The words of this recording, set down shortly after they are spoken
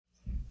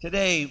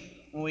Today,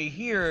 when we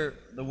hear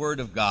the Word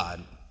of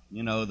God,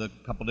 the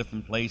couple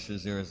different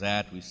places there is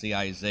at. We see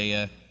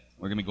Isaiah.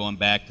 We're going to be going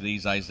back to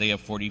these, Isaiah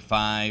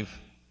 45,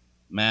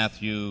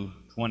 Matthew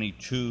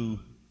 22,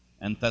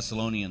 and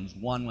Thessalonians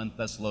 1,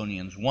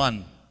 Thessalonians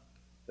 1.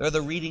 They're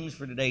the readings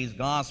for today's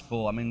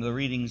gospel. The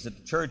readings that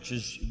the church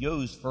has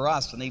used for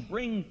us, and they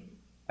bring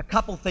a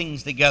couple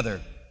things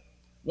together.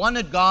 One,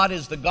 that God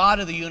is the God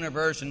of the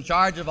universe, in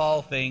charge of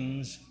all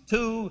things.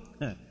 Two,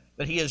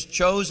 that He has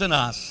chosen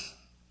us.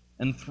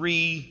 And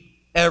three,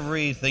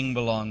 everything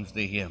belongs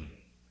to Him.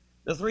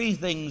 The three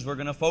things we're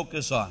going to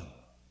focus on.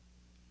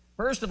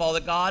 First of all,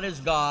 that God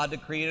is God, the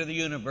creator of the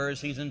universe.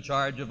 He's in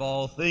charge of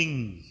all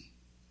things.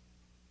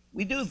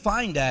 We do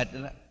find that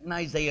in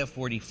Isaiah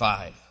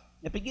 45.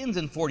 It begins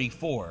in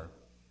 44.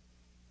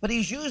 But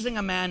he's using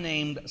a man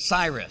named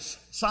Cyrus.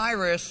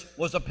 Cyrus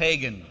was a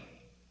pagan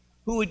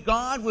who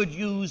God would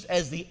use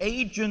as the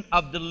agent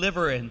of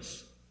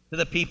deliverance to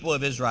the people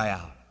of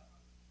Israel.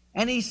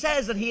 And he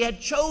says that He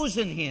had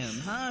chosen him.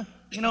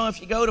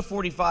 If you go to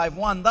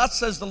 45:1, thus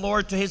says the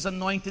Lord to His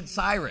anointed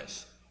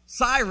Cyrus.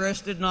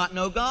 Cyrus did not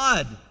know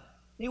God.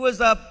 He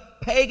was a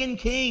pagan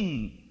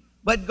king.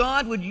 But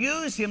God would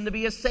use him to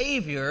be a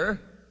savior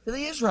to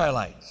the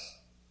Israelites,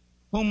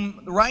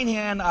 whom the right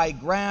hand I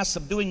grasp,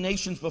 subduing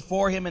nations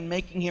before Him and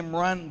making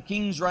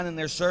kings run in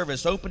their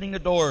service, opening the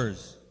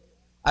doors.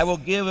 I will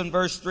give, in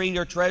verse 3,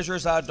 your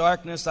treasures out of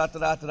darkness,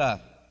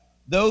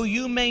 Though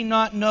you may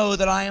not know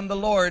that I am the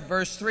Lord,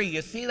 verse 3.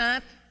 You see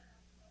that?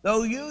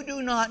 Though you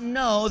do not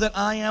know that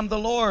I am the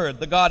Lord,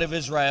 the God of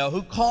Israel,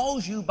 who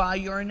calls you by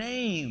your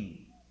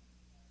name.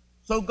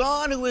 So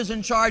God, who is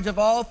in charge of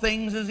all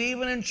things, is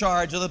even in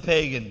charge of the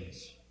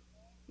pagans.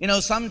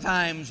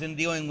 Sometimes in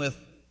dealing with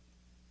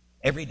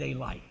everyday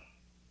life,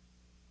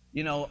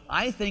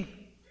 I think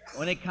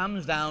when it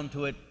comes down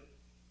to it,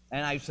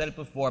 and I've said it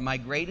before, my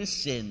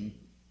greatest sin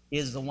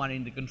is the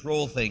wanting to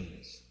control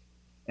things.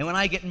 And when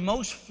I get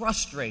most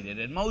frustrated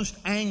and most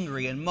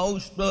angry and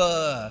most,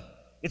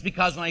 it's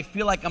because when I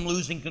feel like I'm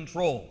losing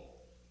control.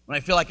 When I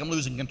feel like I'm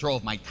losing control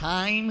of my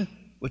time,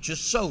 which is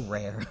so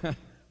rare.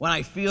 When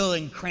I feel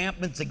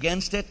encampments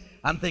against it,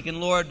 I'm thinking,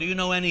 Lord, do you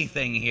know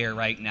anything here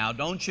right now?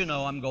 Don't you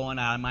know I'm going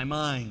out of my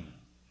mind?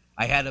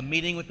 I had a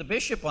meeting with the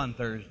bishop on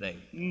Thursday.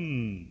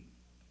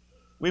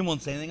 We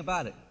won't say anything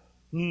about it.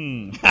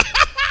 You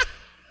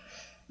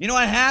know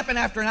what happened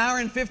after an hour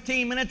and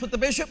 15 minutes with the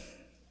bishop?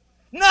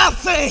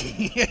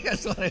 Nothing!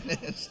 That's what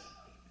it is.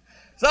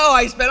 So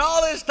I spent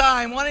all this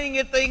time wanting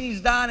to get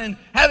things done and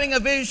having a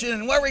vision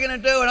and what we're going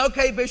to do. And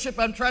okay, Bishop,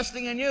 I'm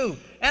trusting in you.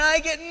 And I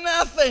get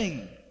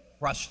nothing.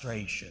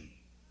 Frustration.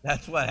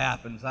 That's what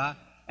happens, huh?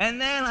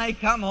 And then I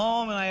come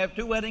home and I have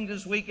 2 weddings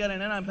this weekend.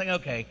 And then I'm thinking,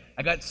 okay,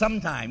 I got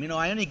some time.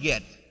 I only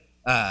get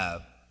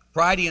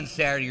Friday and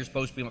Saturday. You're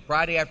supposed to be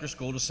Friday after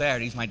school to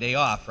Saturday is my day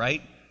off,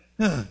 right?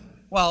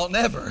 Well,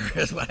 never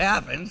is what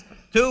happens.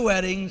 2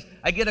 weddings,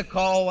 I get a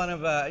call,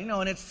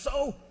 and it's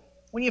so,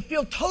 when you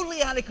feel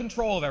totally out of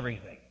control of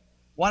everything.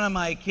 One of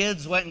my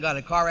kids went and got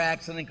a car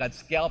accident, got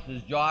scalped,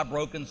 his jaw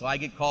broken, so I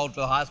get called to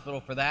the hospital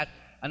for that.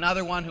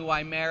 Another one who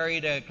I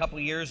married a couple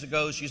of years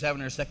ago, she's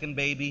having her second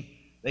baby.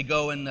 They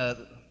go in,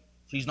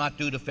 she's not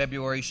due to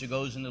February, she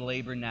goes into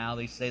labor now.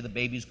 They say the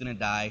baby's going to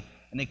die,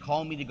 and they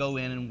call me to go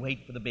in and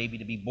wait for the baby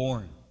to be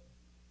born.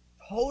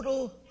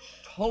 Total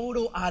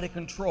out of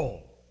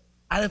control,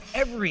 out of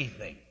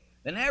everything.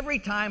 Then every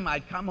time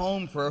I'd come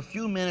home for a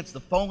few minutes, the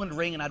phone would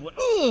ring and I'd go,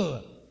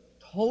 ugh!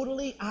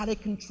 Totally out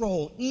of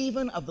control,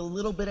 even of the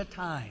little bit of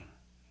time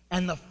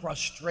and the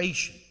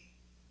frustration.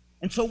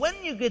 And so when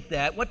you get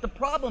that, what the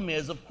problem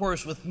is, of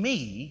course, with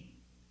me,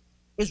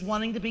 is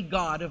wanting to be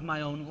God of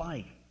my own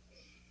life.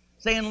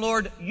 Saying,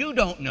 Lord, you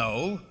don't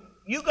know.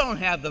 You don't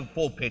have the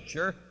full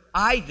picture.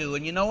 I do.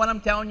 And you know what I'm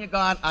telling you,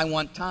 God? I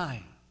want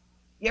time.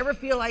 You ever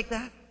feel like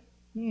that?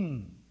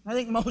 I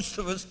think most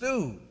of us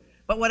do.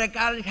 But what it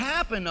got to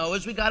happen, though,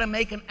 is we got to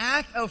make an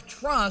act of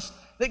trust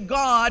that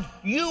God,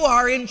 you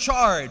are in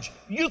charge.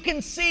 You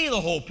can see the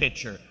whole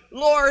picture.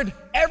 Lord,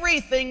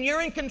 everything,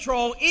 you're in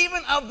control,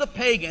 even of the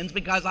pagans,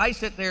 because I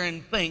sit there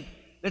and think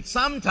that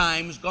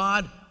sometimes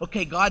God's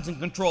in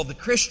control of the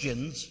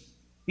Christians.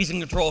 He's in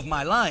control of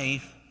my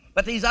life.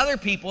 But these other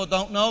people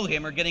don't know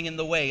Him or getting in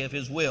the way of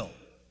His will.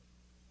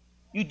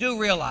 You do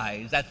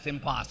realize that's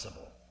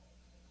impossible.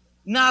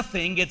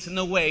 Nothing gets in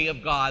the way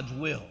of God's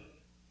will.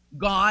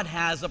 God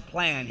has a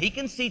plan. He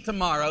can see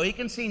tomorrow. He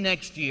can see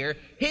next year.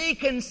 He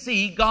can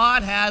see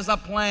God has a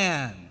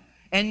plan.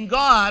 And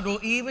God will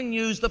even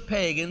use the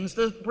pagans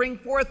to bring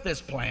forth this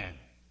plan.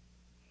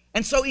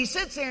 And so he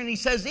sits there and he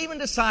says, even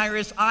to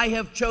Cyrus, I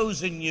have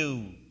chosen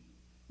you.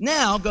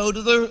 Now go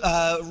to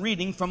the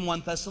reading from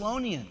 1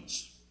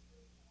 Thessalonians.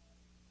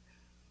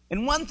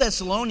 In 1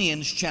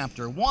 Thessalonians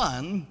chapter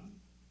 1,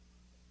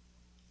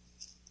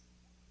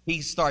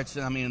 he starts,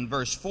 in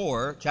verse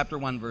 4, chapter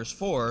 1, verse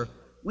 4,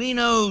 we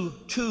know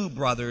too,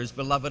 brothers,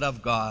 beloved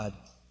of God,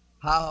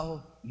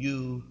 how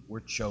you were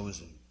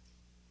chosen.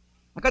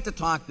 I got to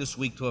talk this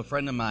week to a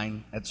friend of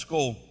mine at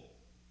school.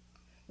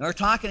 And we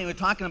were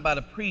talking about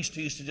a priest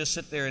who used to just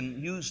sit there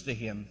and use to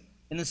him.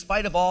 in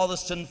spite of all the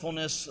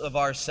sinfulness of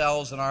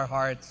ourselves and our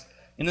hearts,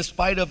 in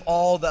spite of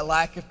all the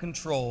lack of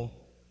control,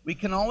 we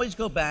can always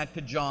go back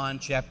to John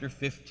chapter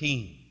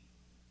 15.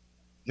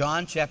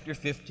 John chapter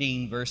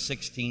 15, verse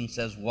 16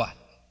 says what?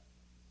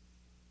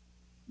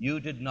 You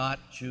did not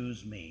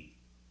choose me.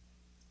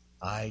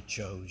 I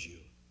chose you.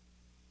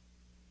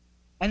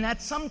 And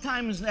that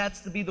sometimes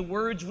that's to be the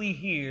words we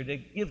hear to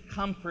give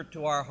comfort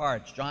to our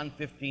hearts. John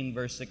 15,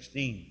 verse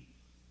 16.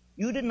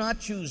 You did not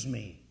choose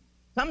me.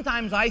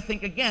 Sometimes I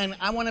think, again,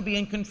 I want to be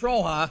in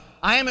control, huh?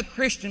 I am a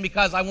Christian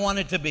because I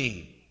wanted to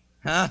be.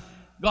 Huh?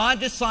 I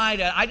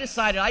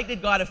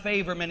did God a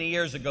favor many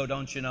years ago,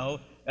 don't you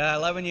know?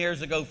 11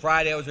 years ago,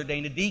 Friday, I was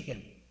ordained a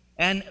deacon.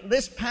 And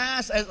this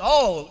past,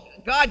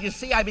 God, you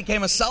see, I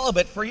became a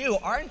celibate for you.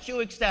 Aren't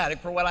you ecstatic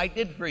for what I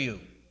did for you?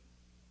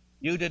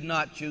 You did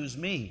not choose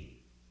me.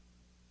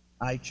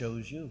 I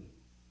chose you.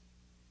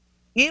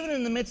 Even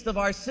in the midst of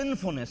our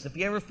sinfulness, if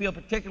you ever feel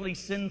particularly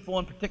sinful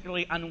and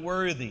particularly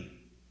unworthy,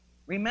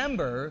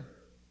 remember,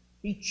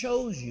 He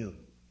chose you.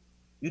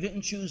 You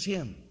didn't choose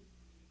Him.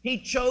 He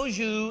chose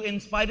you in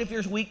spite of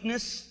your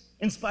weakness,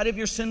 in spite of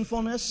your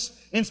sinfulness,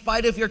 in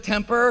spite of your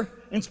temper,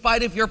 in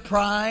spite of your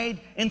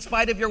pride, in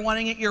spite of your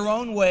wanting it your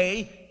own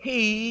way.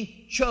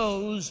 He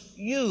chose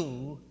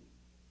you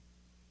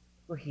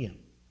for Him.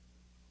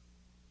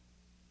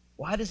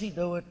 Why does He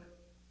do it?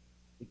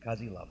 Because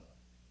He loves us,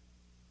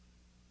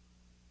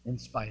 in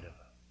spite of us.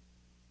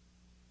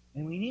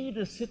 And we need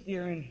to sit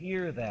there and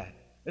hear that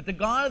the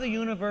God of the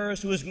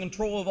universe, who is in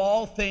control of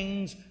all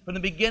things from the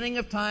beginning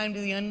of time to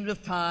the end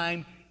of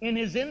time, in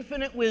His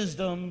infinite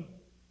wisdom,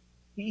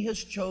 He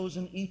has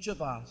chosen each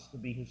of us to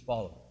be His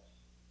followers.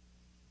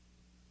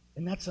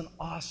 And that's an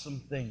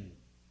awesome thing,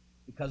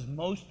 because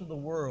most of the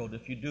world,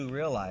 if you do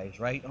realize,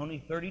 right,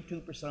 only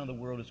 32% of the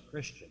world is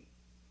Christian.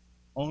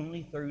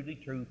 Only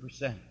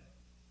 32%.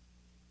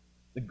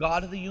 The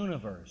God of the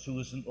universe, who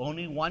is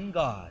only one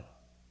God,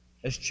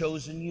 has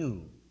chosen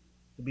you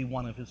to be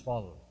one of His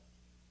followers.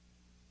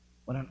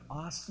 What an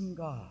awesome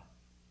God.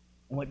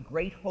 And what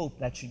great hope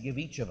that should give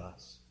each of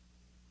us,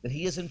 that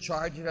He is in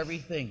charge of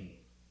everything,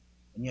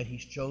 and yet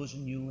He's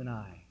chosen you and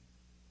I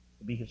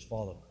to be His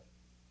followers,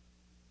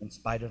 in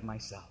spite of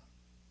myself.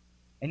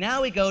 And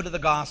now we go to the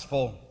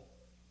gospel.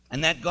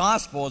 And that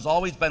gospel has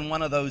always been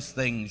one of those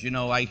things,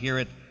 I hear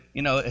it,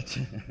 it's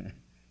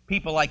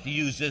people like to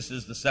use this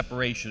as the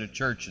separation of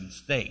church and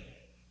state,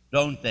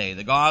 don't they?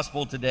 The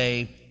gospel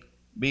today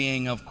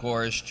being, of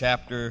course,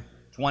 chapter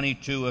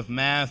 22 of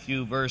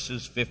Matthew,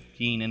 verses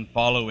 15 and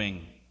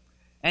following.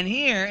 And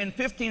here, in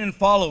 15 and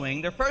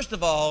following, first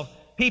of all,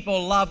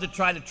 people love to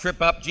try to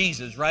trip up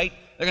Jesus, right?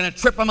 They're going to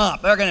trip Him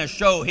up. They're going to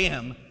show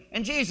Him.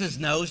 And Jesus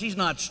knows He's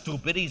not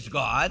stupid. He's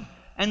God.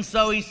 And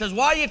so He says,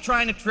 why are you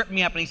trying to trip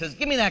me up? And He says,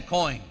 give me that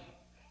coin.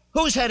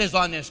 Whose head is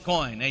on this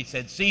coin? They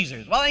said,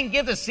 Caesar's. Well, they can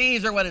give to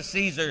Caesar what is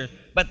Caesar's,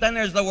 but then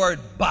there's the word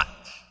but.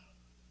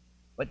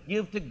 But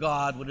give to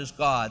God what is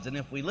God's. And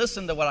if we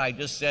listen to what I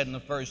just said in the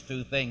first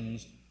two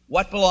things,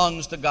 what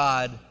belongs to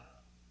God?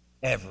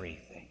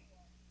 Everything.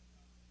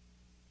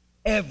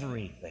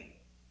 Everything.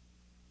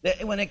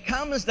 When it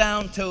comes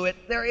down to it,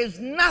 there is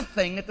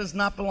nothing that does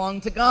not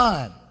belong to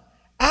God.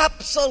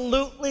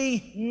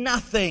 Absolutely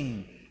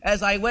nothing.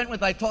 As I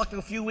talked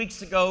a few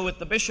weeks ago with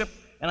the bishop,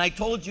 and I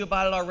told you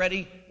about it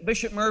already.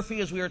 Bishop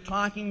Murphy, as we were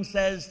talking,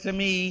 says to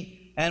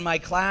me and my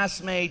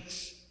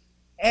classmates,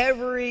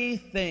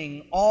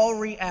 everything, all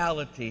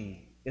reality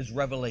is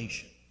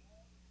revelation.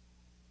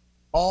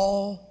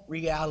 All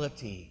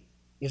reality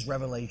is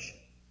revelation.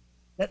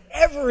 That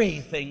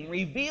everything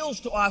reveals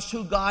to us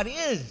who God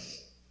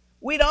is.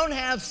 We don't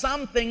have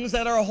some things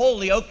that are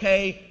holy.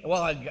 Okay,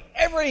 well,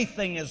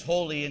 everything is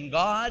holy in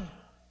God.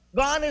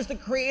 God is the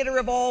creator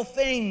of all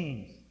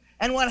things.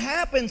 And what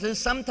happens is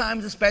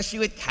sometimes, especially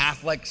with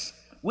Catholics,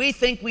 we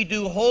think we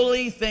do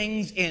holy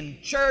things in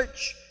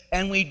church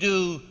and we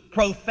do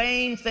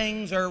profane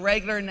things or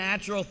regular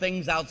natural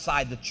things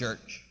outside the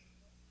church.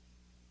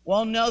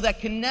 Well, no, that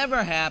can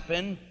never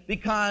happen,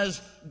 because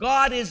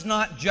God is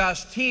not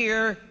just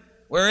here.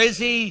 Where is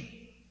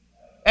He?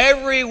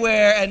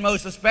 Everywhere, and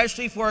most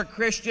especially for a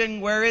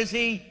Christian, where is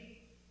He?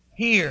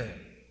 Here.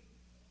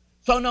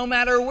 So no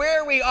matter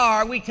where we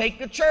are, we take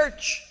the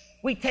church.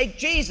 We take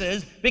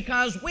Jesus,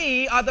 because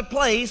we are the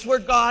place where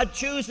God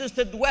chooses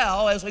to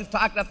dwell, as we've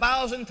talked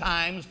 1,000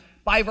 times,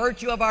 by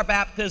virtue of our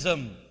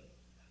baptism.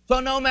 So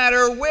no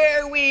matter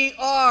where we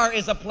are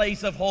is a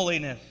place of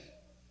holiness,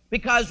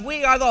 because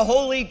we are the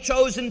holy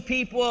chosen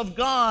people of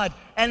God,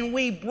 and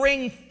we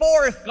bring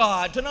forth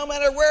God to no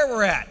matter where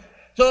we're at.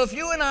 So if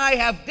you and I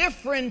have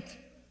different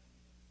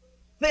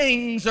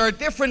things or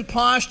different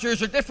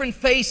postures or different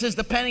faces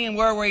depending on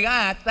where we're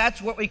at,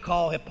 that's what we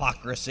call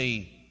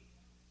hypocrisy.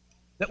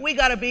 That we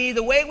got to be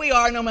the way we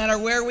are no matter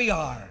where we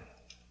are.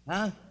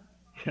 Huh?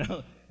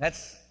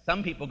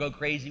 Some people go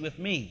crazy with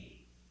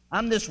me.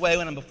 I'm this way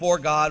when I'm before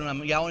God, when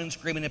I'm yelling and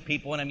screaming at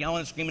people, when I'm yelling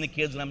and screaming at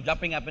kids, when I'm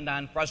jumping up and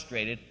down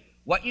frustrated.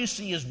 What you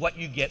see is what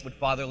you get with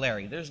Father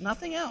Larry. There's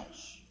nothing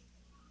else.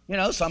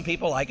 Some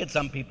people like it,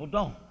 some people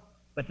don't.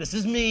 But this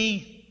is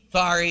me.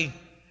 Sorry.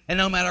 And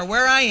no matter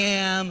where I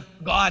am,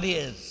 God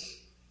is.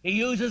 He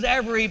uses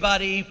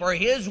everybody for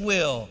His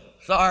will.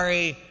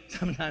 Sorry,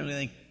 sometimes we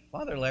think,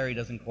 Father Larry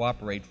doesn't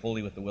cooperate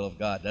fully with the will of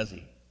God, does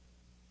he?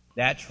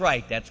 That's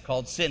right, that's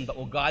called sin. But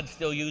will God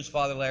still use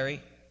Father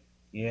Larry?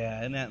 Yeah,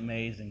 isn't that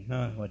amazing?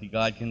 What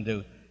God can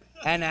do.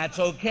 And that's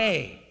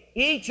okay.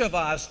 Each of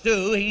us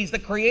do. He's the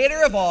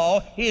creator of all.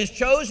 He has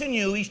chosen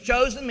you. He's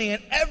chosen me.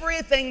 And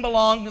everything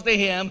belongs to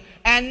Him.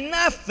 And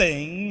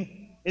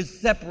nothing is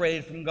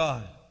separated from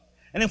God.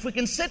 And if we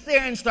can sit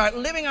there and start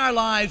living our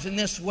lives in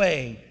this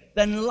way,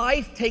 then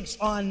life takes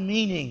on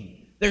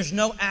meaning. There's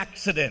no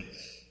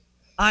accidents.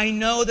 I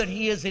know that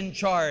He is in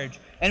charge.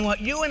 And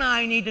what you and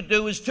I need to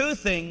do is two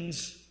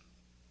things: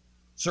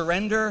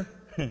 surrender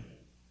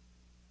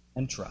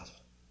and trust.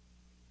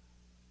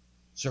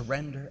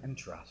 Surrender and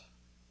trust.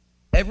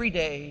 Every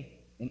day,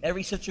 in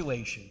every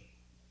situation,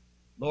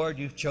 Lord,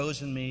 You've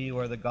chosen me. You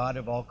are the God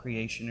of all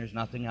creation. There's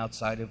nothing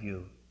outside of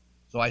You.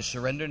 So I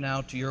surrender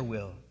now to Your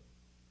will,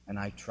 and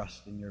I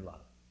trust in Your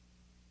love.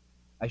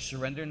 I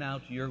surrender now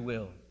to Your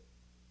will,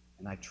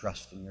 and I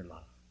trust in Your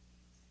love.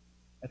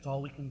 That's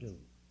all we can do.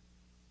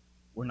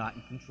 We're not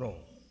in control.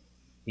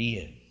 He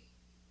is.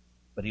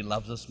 But He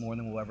loves us more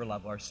than we'll ever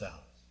love ourselves.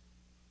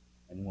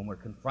 And when we're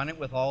confronted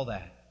with all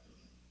that,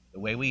 the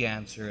way we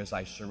answer is,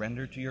 I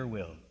surrender to Your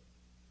will,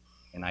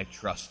 and I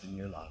trust in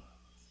Your love.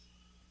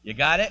 You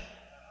got it?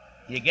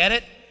 You get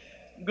it?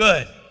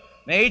 Good.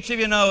 May each of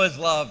you know His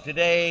love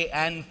today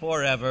and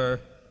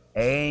forever.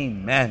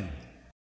 Amen.